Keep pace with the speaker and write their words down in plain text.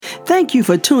Thank you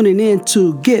for tuning in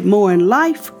to Get More in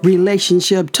Life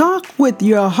Relationship Talk with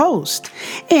your host,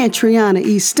 Antriana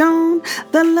E. Stone,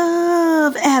 the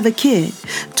Love Advocate.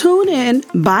 Tune in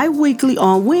bi-weekly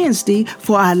on Wednesday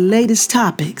for our latest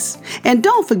topics. And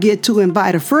don't forget to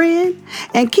invite a friend.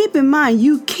 And keep in mind,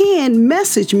 you can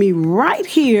message me right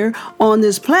here on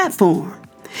this platform.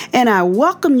 And I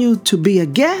welcome you to be a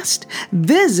guest.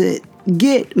 Visit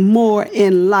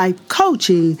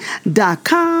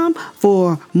GetMoreInLifeCoaching.com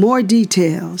for more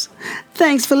details.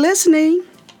 Thanks for listening.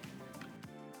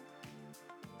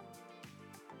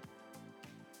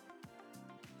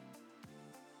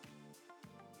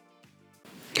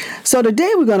 So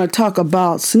today we're going to talk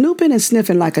about snooping and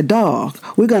sniffing like a dog.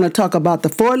 We're going to talk about the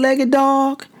four-legged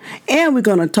dog, and we're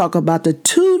going to talk about the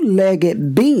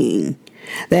two-legged being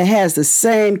that has the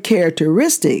same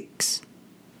characteristics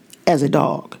as a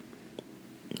dog.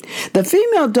 The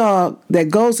female dog that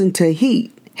goes into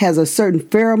heat has a certain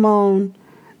pheromone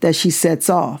that she sets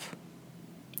off.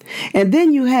 And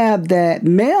then you have that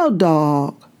male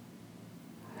dog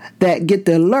that get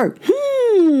the alert.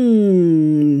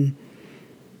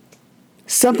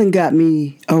 Something got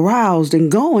me aroused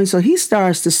and going, so he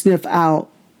starts to sniff out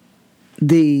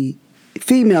the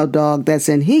female dog that's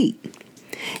in heat.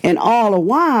 And all the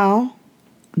while,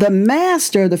 the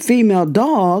master, the female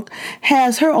dog,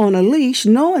 has her on a leash,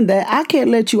 knowing that I can't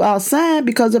let you outside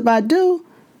because if I do,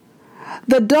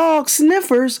 the dog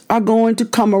sniffers are going to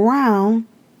come around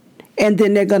and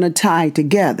then they're going to tie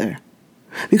together.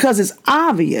 Because it's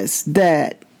obvious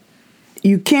that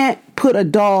you can't put a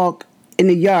dog in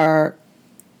the yard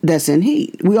that's in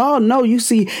heat. We all know you'll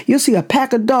see a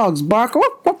pack of dogs bark.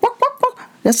 Woof, woof, woof, woof, woof.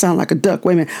 That sounds like a duck.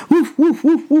 Wait a minute. Woof, woof,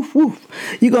 woof, woof, woof.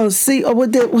 You're going to see,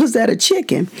 was that a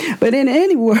chicken? But in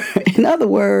other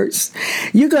words,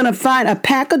 you're going to find a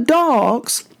pack of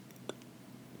dogs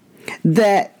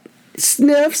that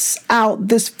sniffs out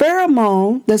this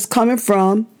pheromone that's coming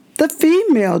from the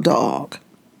female dog.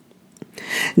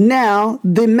 Now,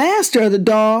 the master of the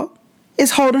dog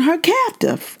is holding her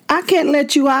captive. I can't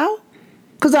let you out.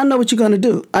 Because I know what you're going to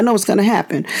do. I know what's going to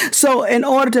happen. So in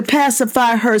order to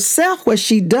pacify herself, what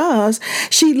she does,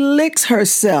 she licks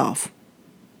herself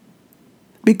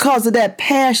because of that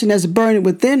passion that's burning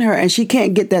within her, and she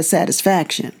can't get that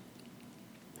satisfaction.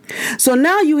 So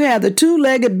now you have the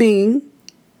two-legged being,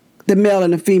 the male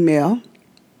and the female.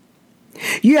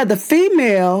 You have the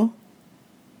female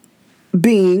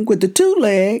being with the two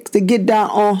legs that get down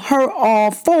on her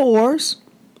all fours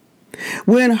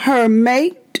when her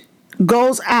mate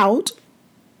goes out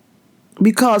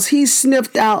because he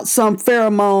sniffed out some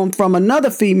pheromone from another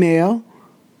female,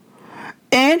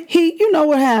 and you know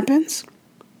what happens.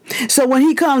 So when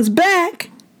he comes back,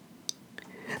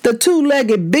 the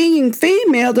two-legged being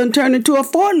female then turned into a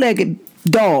four-legged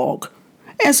dog,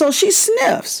 and so she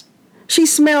sniffs. She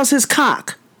smells his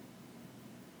cock.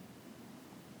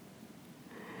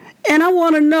 And I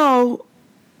want to know,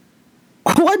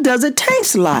 what does it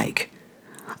taste like?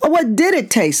 Or what did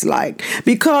it taste like?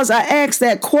 Because I asked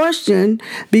that question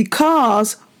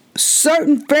because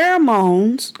certain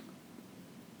pheromones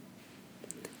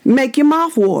make your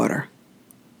mouth water.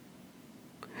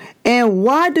 And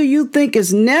why do you think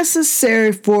it's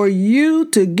necessary for you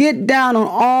to get down on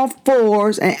all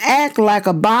fours and act like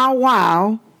a bow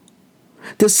wow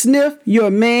to sniff your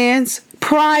man's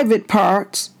private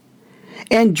parts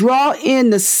and draw in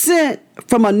the scent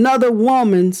from another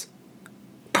woman's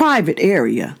private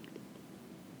area?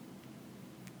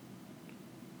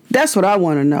 That's what I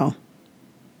want to know.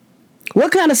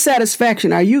 What kind of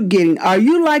satisfaction are you getting? Are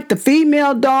you like the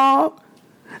female dog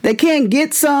that can't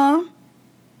get some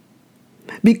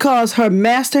because her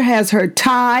master has her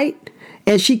tied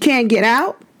and she can't get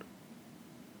out?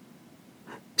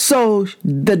 So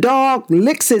the dog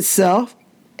licks itself,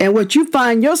 and what you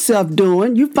find yourself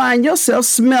doing, you find yourself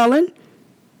smelling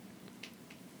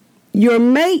your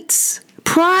mate's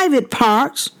private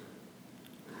parts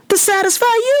to satisfy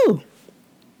you.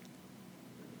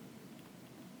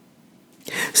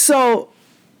 So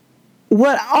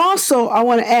I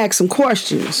want to ask some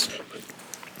questions.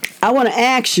 I want to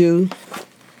ask you,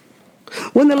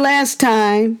 when the last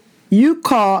time you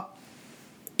caught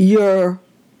your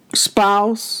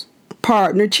spouse,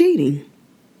 partner cheating?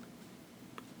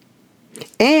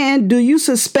 And do you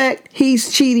suspect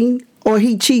he's cheating or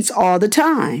he cheats all the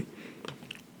time?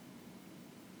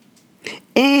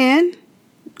 And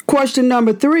question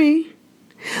number 3,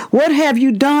 what have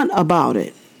you done about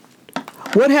it?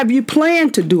 What have you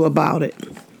planned to do about it?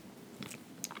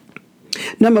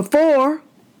 Number 4,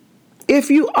 if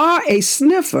you are a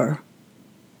sniffer,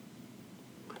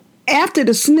 after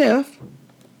the sniff,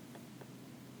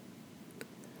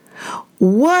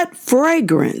 What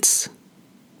fragrance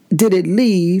did it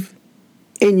leave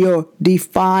in your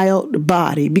defiled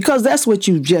body? Because that's what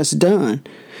you've just done.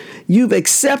 You've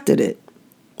accepted it,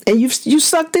 and you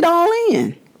sucked it all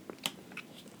in.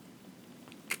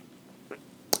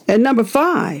 And number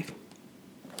 5,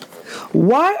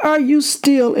 why are you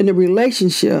still in a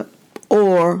relationship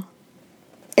or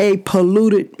a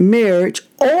polluted marriage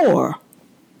or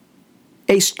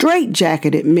a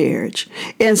straitjacketed marriage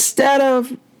instead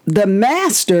of the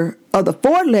master of the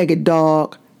 4-legged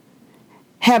dog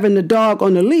having the dog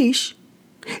on the leash?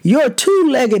 Your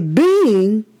 2-legged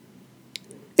being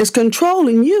is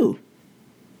controlling you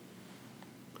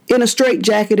in a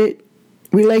straitjacketed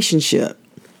relationship,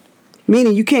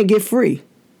 meaning you can't get free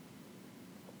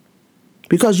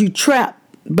because you're trapped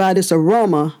by this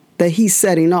aroma that he's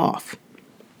setting off.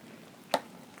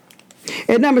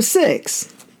 And number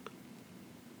 6,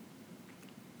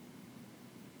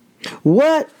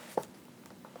 what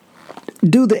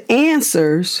do the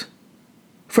answers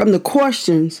from the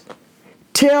questions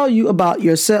tell you about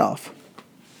yourself?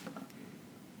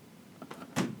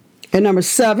 And number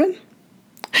 7,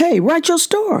 hey, write your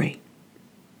story.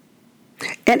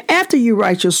 And after you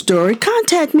write your story,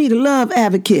 contact me, the Love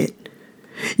Advocate.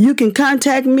 You can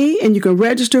contact me and you can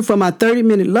register for my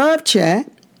 30-minute love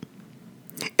chat.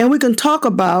 And we can talk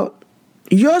about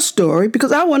your story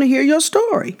because I want to hear your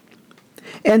story.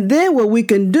 And then what we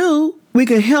can do, we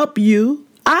can help you.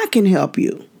 I can help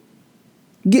you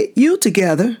get you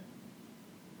together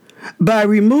by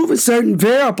removing certain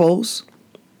variables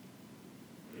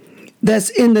that's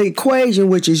in the equation,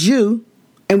 which is you,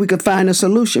 and we can find a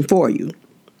solution for you.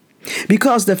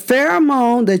 Because the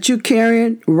pheromone that you're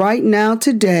carrying right now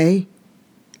today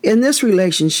in this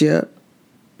relationship,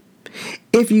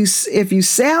 if you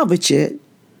salvage it,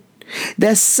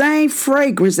 that same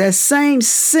fragrance, that same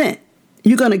scent,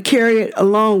 you're going to carry it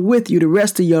along with you the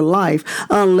rest of your life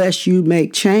unless you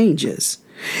make changes.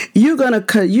 You're going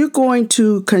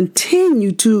to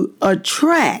continue to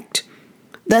attract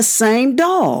that same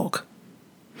dog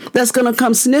that's going to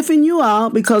come sniffing you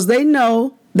out because they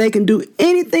know they can do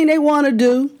anything they want to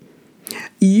do.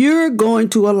 You're going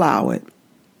to allow it.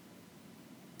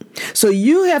 So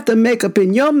you have to make up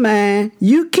in your mind,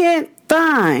 you can't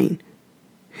find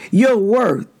your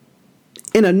worth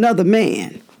in another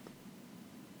man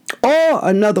or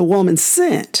another woman's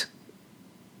scent,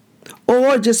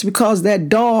 or just because that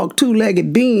dog,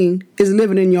 2-legged being is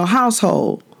living in your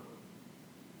household.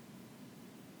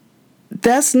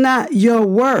 That's not your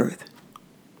worth.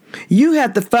 You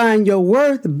have to find your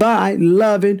worth by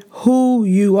loving who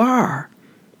you are.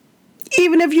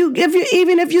 Even if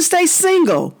you stay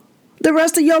single the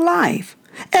rest of your life,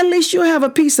 at least you'll have a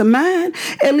peace of mind.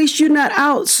 At least you're not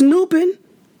out snooping.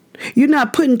 You're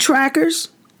not putting trackers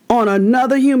on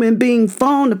another human being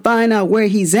phone to find out where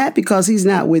he's at because he's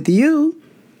not with you.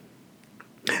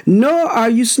 Nor are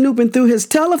you snooping through his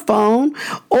telephone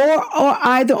or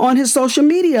either on his social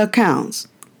media accounts.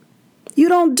 You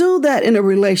don't do that in a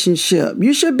relationship.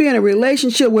 You should be in a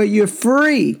relationship where you're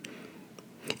free.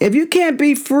 If you can't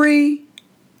be free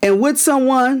and with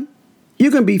someone,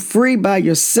 you can be free by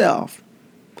yourself.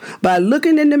 By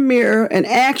looking in the mirror and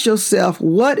ask yourself,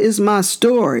 what is my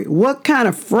story? What kind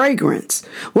of fragrance?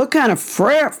 What kind of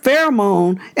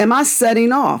pheromone am I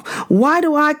setting off? Why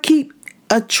do I keep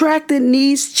attracting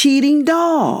these cheating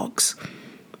dogs?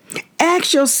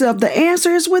 Ask yourself. The answer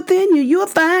is within you. You'll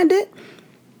find it.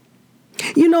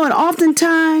 You know, and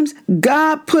oftentimes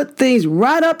God put things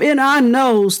right up in our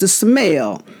nose to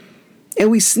smell.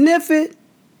 And we sniff it.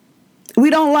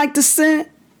 We don't like the scent.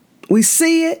 We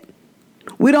see it.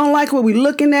 We don't like what we're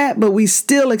looking at, but we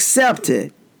still accept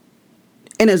it.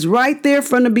 And it's right there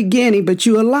from the beginning, but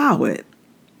you allow it.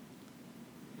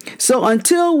 So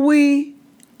until we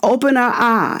open our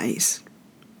eyes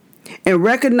and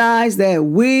recognize that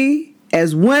we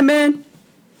as women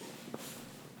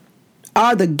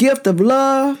are the gift of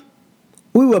love,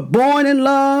 we were born in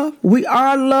love, we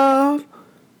are love,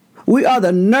 we are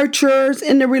the nurturers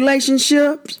in the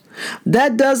relationships.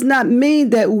 That does not mean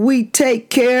that we take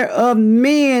care of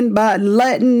men by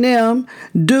letting them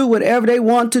do whatever they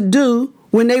want to do,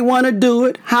 when they want to do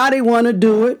it, how they want to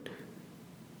do it.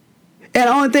 And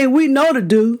the only thing we know to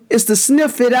do is to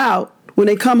sniff it out when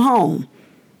they come home.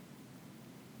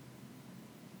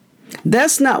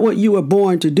 That's not what you were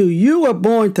born to do. You were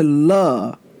born to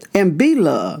love and be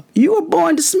loved. You were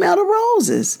born to smell the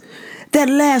roses that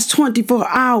last 24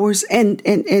 hours and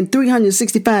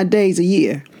 365 days a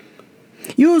year.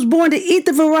 You was born to eat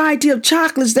the variety of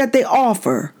chocolates that they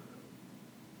offer.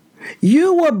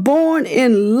 You were born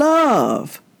in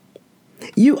love.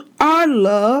 You are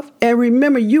love, and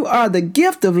remember, you are the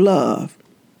gift of love.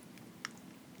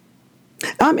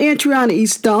 I'm Antriana E.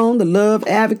 Stone, the love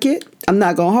advocate. I'm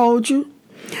not going to hold you.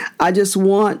 I just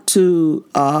want to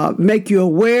make you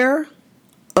aware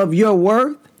of your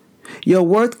worth. Your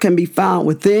worth can be found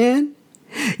within.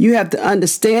 You have to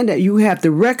understand that you have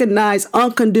to recognize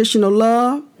unconditional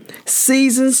love.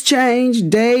 Seasons change,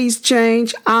 days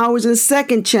change, hours and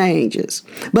seconds changes,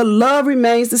 but love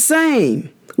remains the same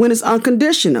when it's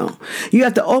unconditional. You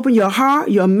have to open your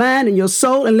heart, your mind, and your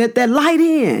soul and let that light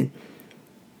in.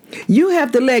 You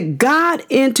have to let God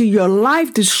into your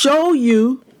life to show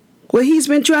you what He's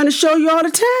been trying to show you all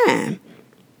the time.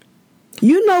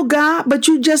 You know God, but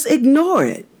you just ignore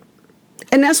it.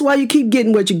 And that's why you keep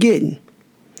getting what you're getting.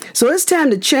 So it's time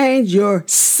to change your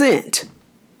scent.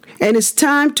 And it's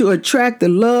time to attract the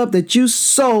love that you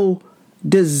so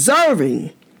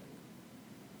deserving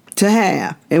to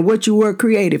have and what you were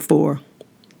created for.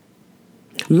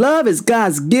 Love is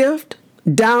God's gift,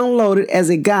 downloaded as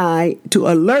a guide to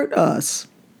alert us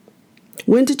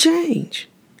when to change.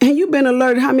 And you've been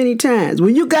alerted how many times?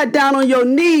 When you got down on your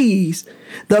knees,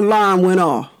 the alarm went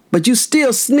off, but you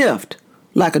still sniffed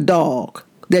like a dog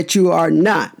that you are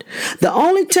not. The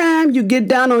only time you get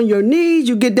down on your knees,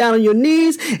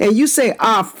 and you say,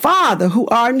 "Our Father who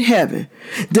art in heaven,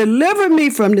 deliver me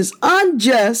from this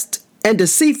unjust and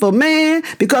deceitful man,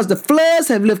 because the floods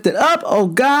have lifted up. Oh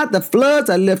God, the floods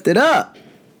are lifted up."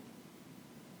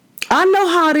 I know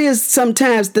how it is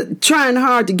sometimes trying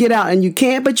hard to get out and you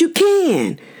can't, but you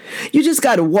can. You just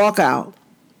got to walk out.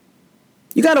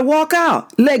 You got to walk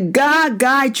out. Let God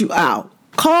guide you out.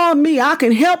 Call me. I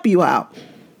can help you out.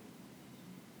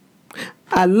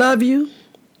 I love you,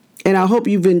 and I hope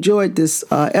you've enjoyed this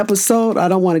episode. I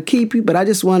don't want to keep you, but I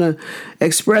just want to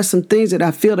express some things that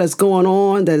I feel that's going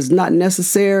on that is not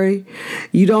necessary.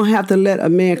 You don't have to let a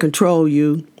man control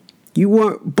you. You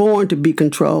weren't born to be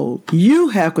controlled. You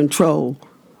have control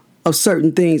of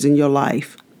certain things in your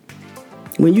life.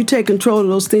 When you take control of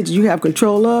those things that you have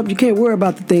control of, you can't worry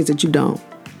about the things that you don't.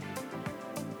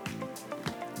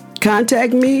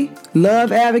 Contact me,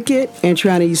 Love Advocate,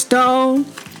 Antriana E. Stone.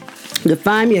 You can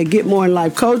find me at Get More in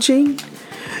Life Coaching.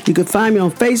 You can find me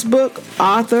on Facebook,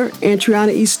 author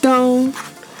Antriana E. Stone.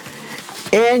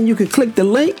 And you can click the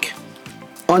link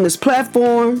on this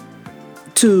platform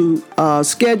to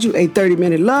schedule a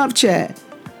 30-minute love chat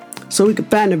so we can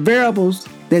find the variables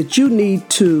that you need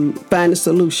to find a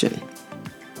solution.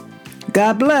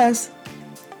 God bless.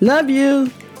 Love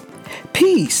you.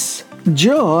 Peace,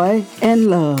 joy, and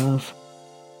love.